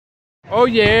Oh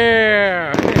yeah!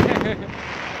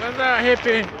 What's up,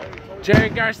 hippie? Jerry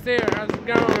Garcia, how's it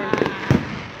going?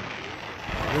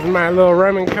 This is my little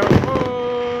rum and coke.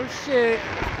 Oh shit!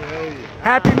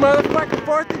 Happy motherfucking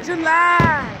 4th of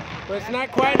July! But it's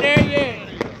not quite there yet.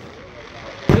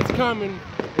 It's coming.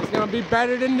 It's gonna be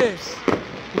better than this.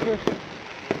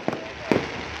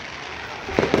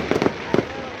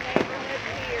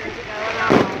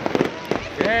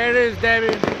 There it is, Debbie.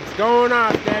 It's going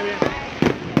off, Debbie.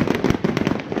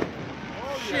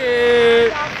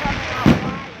 Shit.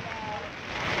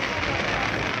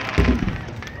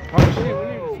 Oh shit, we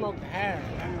need to smoke the hash.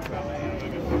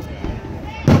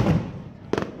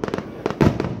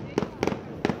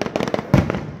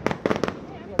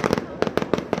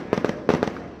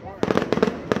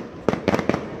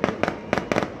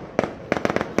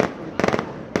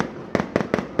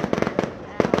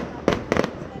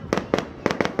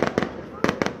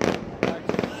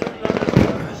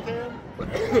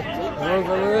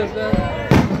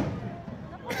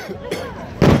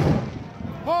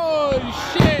 Holy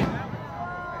shit!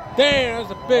 Damn,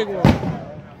 that's a big one.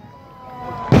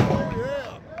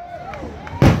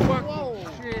 Fucking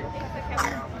shit.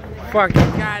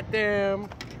 Fucking goddamn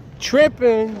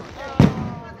tripping.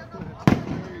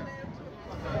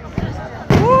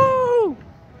 Woo!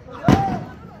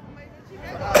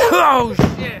 Oh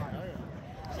shit!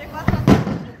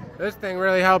 This thing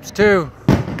really helps too.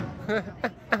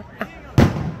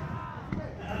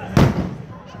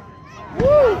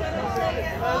 Woo!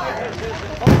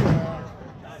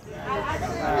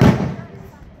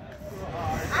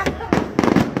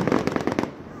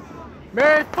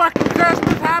 Merry fucking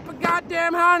Christmas, happy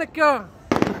goddamn Hanukkah!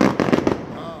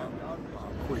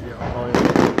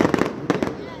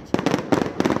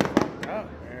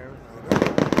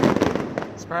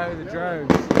 It's probably the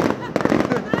drugs.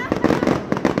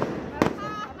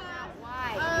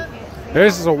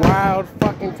 This is a wild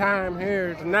fucking time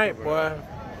here tonight, boy.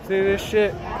 See this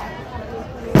shit?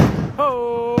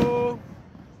 Oh!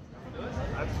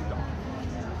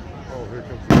 Oh, here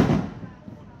comes.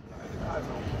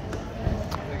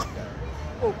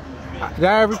 Did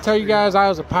I ever tell you guys I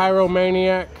was a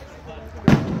pyromaniac?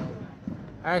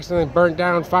 I accidentally burnt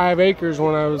down 5 acres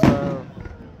when I was, I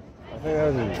think I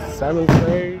was in 7th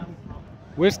grade.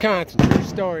 Wisconsin, true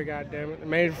story, goddammit. They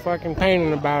made a fucking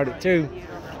painting about it, too.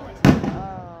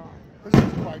 This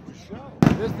is quite the show.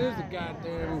 This is a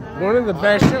goddamn, one of the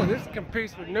best shows. This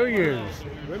competes with New Year's.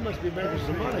 They must be making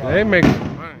some money. They make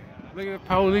some money. Look at the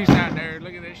police out there.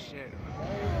 Look at this shit.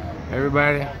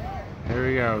 Everybody, here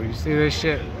we go. You see this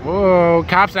shit? Whoa,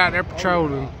 cops out there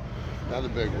patrolling. Not a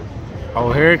big one.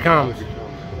 Oh, here it comes.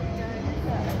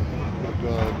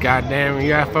 Goddamn,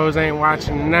 UFOs ain't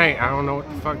watching tonight. I don't know what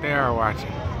the fuck they are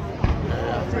watching.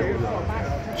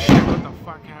 Shit, what the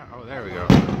fuck? Oh, there we go.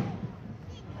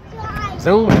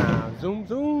 Zoom out. Zoom,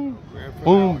 zoom.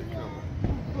 Boom.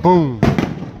 Boom.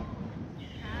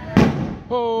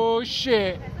 Oh,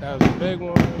 shit. That was a big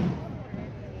one.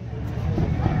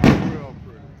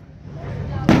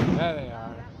 There they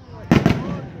are.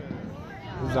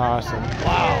 It was awesome.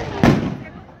 Wow.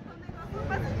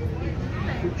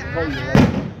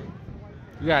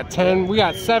 We got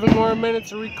 7 more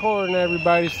minutes of recording,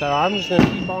 everybody, so I'm just gonna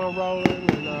keep on rolling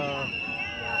and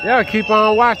yeah, keep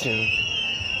on watching.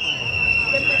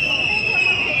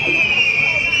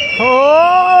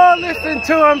 Oh, listen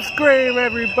to him scream,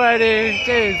 everybody.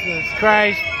 Jesus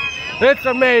Christ. It's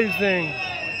amazing.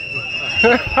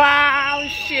 Oh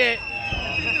shit.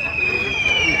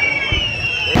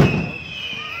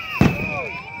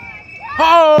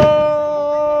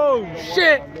 Oh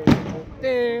shit.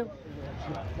 Damn.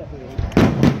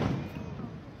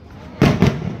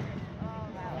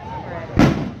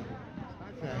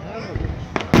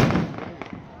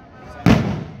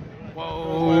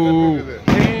 Whoa.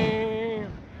 Damn.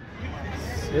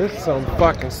 This is some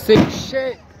fucking sick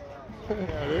shit.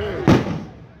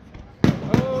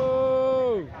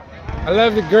 Oh. I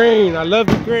love the green. I love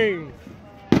the green.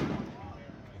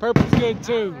 Purple's good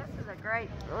too. This is a great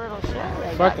little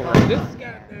show. Fucking, this is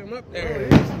goddamn up there.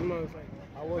 This is the motherfucker.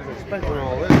 I wasn't expecting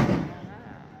all this.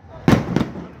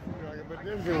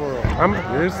 Disney World.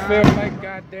 This feels like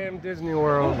goddamn Disney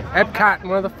World. Epcot,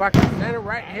 motherfucking center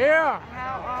right here.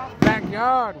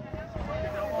 Backyard. Do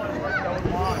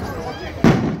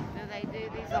they do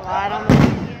these a lot on the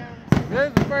weekends? This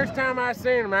is the first time I've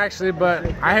seen them actually, but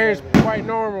I hear it's quite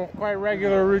normal, quite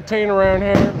regular routine around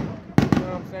here. You know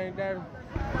what I'm saying, David?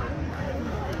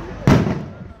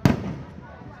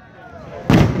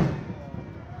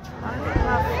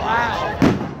 Wow.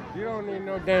 You don't need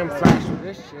no damn flash for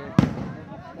this shit.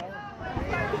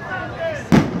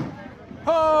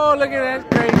 Oh, look at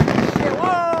that crazy shit. shit.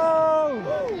 Whoa!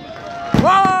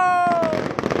 Whoa!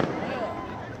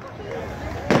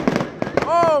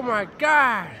 Oh my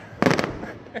God!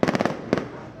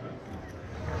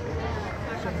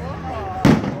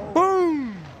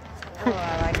 Boom!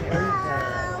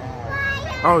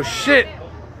 Oh shit!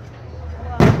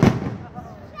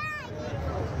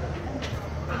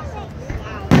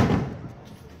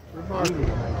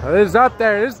 Oh, this is up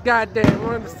there. This goddamn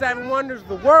one of the 7 wonders of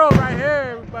the world right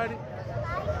here, everybody.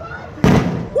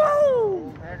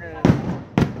 Woo!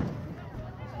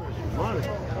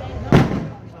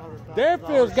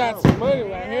 Deerfield's got some money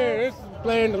right here. This is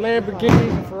playing the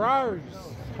Lamborghinis and Ferraris.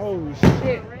 Holy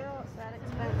shit.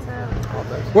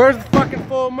 Where's the fucking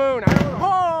full moon? I don't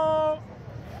know.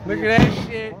 Look at that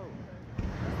shit.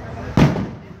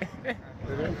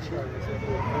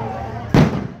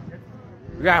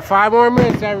 We got 5 more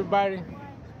minutes, everybody.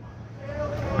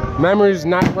 Memory's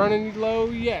not running low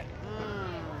yet.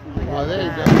 Oh, there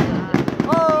you go.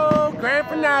 Oh, grand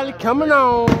finale coming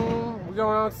on. We're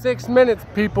going on 6 minutes,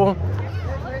 people.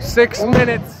 6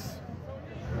 minutes.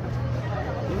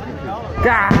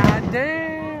 God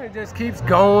damn, it just keeps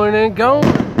going and going.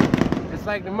 It's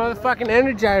like the motherfucking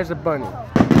Energizer Bunny.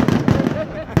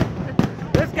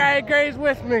 This guy agrees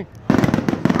with me.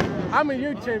 I'm a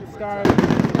YouTube star.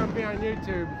 I'm gonna be on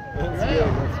YouTube. That's good,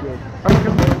 that's good. I'm a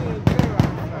comedian too.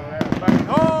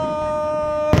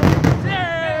 Oh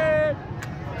shit!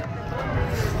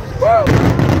 Woo!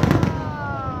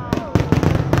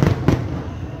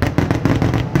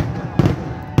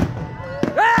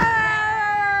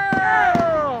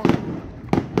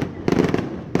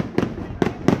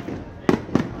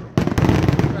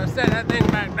 Set that thing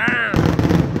back down.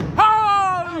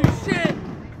 Holy shit!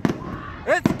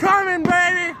 It's coming,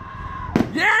 baby!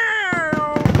 Yeah!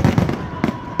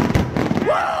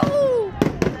 Woo!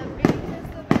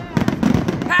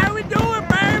 How we doing,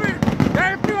 baby?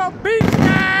 Deerfield Beach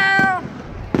now!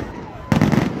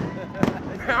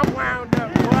 I'm wound up,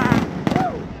 boy.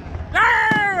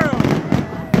 Damn!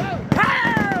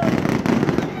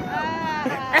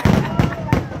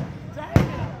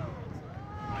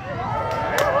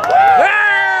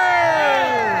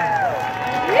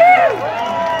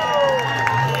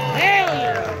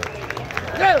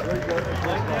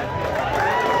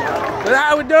 That's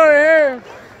how we doing here.